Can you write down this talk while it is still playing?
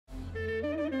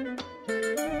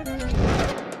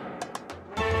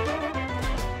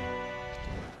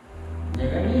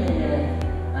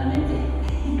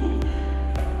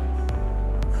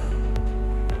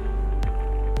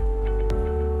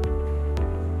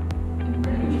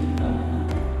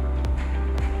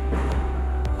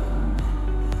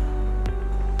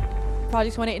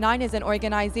Project 189 is an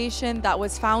organization that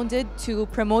was founded to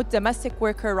promote domestic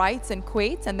worker rights in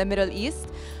Kuwait and the Middle East.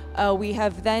 We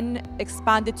have then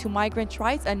expanded to migrant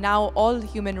rights and now all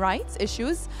human rights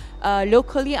issues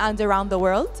locally and around the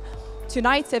world.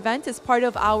 Tonight's event is part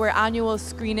of our annual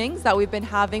screenings that we've been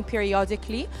having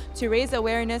periodically to raise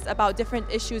awareness about different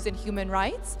issues in human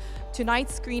rights.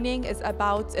 Tonight's screening is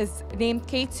named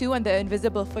K2 and the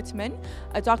Invisible Footman,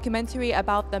 a documentary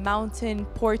about the mountain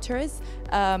porters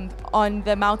on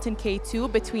the mountain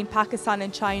K2 between Pakistan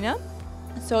and China.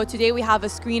 So today we have a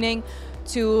screening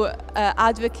to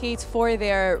advocate for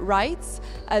their rights,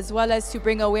 as well as to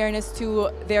bring awareness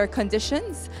to their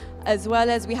conditions, as well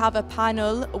as we have a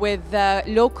panel with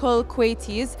local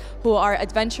Kuwaitis who are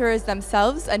adventurers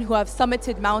themselves and who have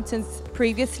summited mountains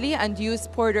previously and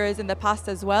used porters in the past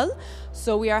as well.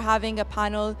 So we are having a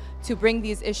panel to bring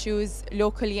these issues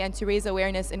locally and to raise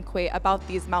awareness in Kuwait about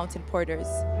these mountain porters.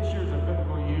 This year's a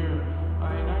pivotal year.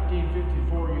 In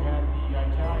 1954, you had the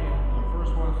Italian, the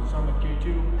first ones to summit K2,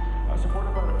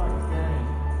 supported by the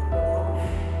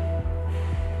Pakistanis.